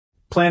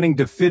Planning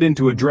to fit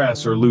into a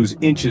dress or lose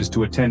inches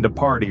to attend a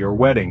party or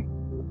wedding?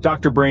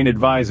 DR.Brain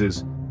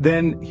advises,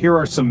 then here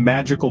are some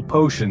magical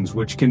potions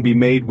which can be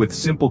made with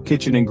simple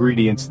kitchen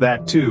ingredients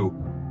that too,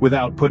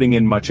 without putting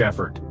in much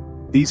effort.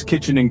 These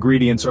kitchen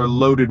ingredients are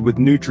loaded with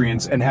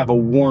nutrients and have a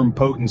warm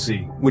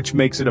potency, which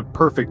makes it a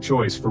perfect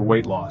choice for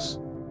weight loss.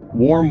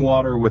 Warm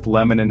water with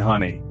lemon and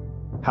honey.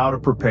 How to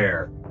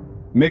prepare?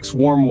 Mix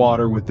warm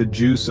water with the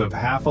juice of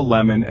half a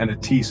lemon and a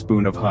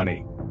teaspoon of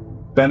honey.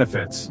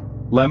 Benefits: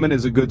 lemon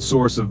is a good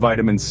source of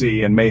vitamin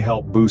C and may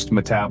help boost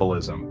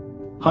metabolism.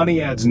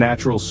 Honey adds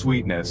natural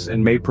sweetness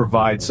and may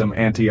provide some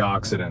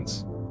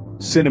antioxidants.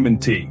 Cinnamon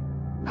tea.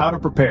 How to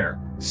prepare?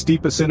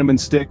 Steep a cinnamon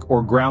stick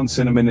or ground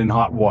cinnamon in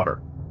hot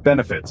water.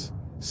 Benefits: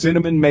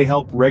 cinnamon may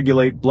help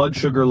regulate blood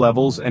sugar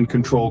levels and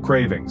control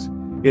cravings.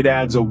 It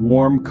adds a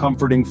warm,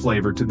 comforting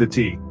flavor to the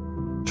tea.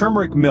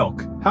 Turmeric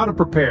milk. How to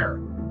prepare?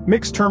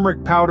 Mix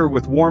turmeric powder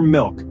with warm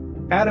milk.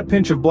 Add a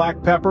pinch of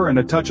black pepper and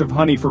a touch of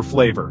honey for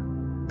flavor.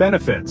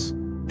 Benefits: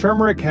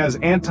 turmeric has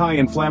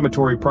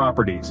anti-inflammatory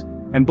properties,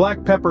 and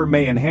black pepper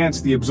may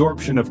enhance the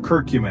absorption of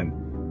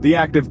curcumin, the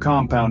active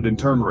compound in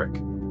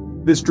turmeric.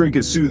 This drink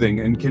is soothing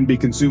and can be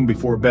consumed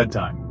before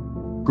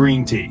bedtime.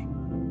 Green tea.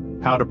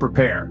 How to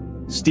prepare?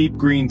 Steep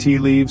green tea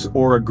leaves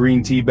or a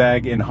green tea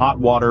bag in hot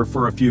water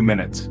for a few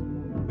minutes.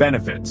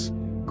 Benefits: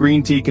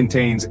 green tea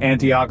contains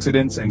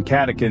antioxidants and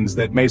catechins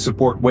that may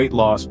support weight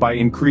loss by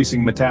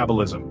increasing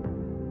metabolism.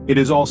 It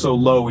is also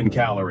low in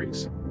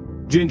calories.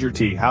 Ginger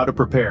tea. How to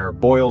prepare?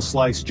 Boil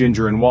sliced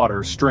ginger in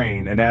water,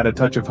 strain, and add a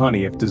touch of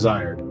honey if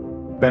desired.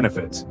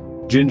 Benefits: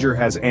 ginger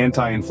has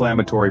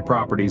anti-inflammatory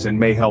properties and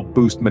may help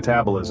boost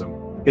metabolism.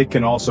 It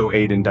can also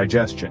aid in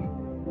digestion.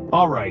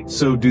 Alright,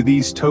 so do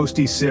these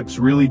toasty sips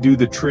really do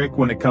the trick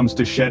when it comes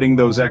to shedding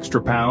those extra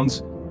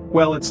pounds?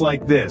 Well, it's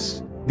like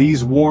this.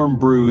 These warm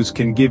brews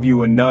can give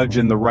you a nudge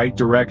in the right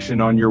direction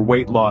on your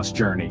weight loss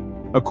journey,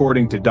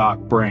 according to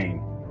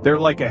DR.Brain. They're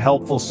like a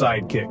helpful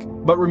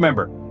sidekick. But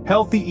remember,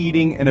 healthy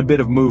eating and a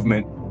bit of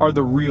movement are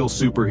the real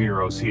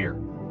superheroes here.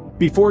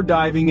 Before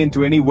diving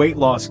into any weight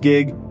loss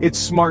gig, it's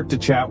smart to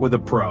chat with a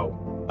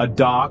pro, a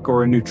doc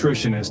or a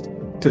nutritionist,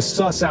 to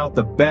suss out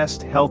the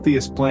best,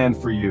 healthiest plan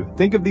for you.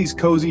 Think of these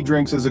cozy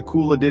drinks as a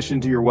cool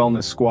addition to your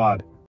wellness squad.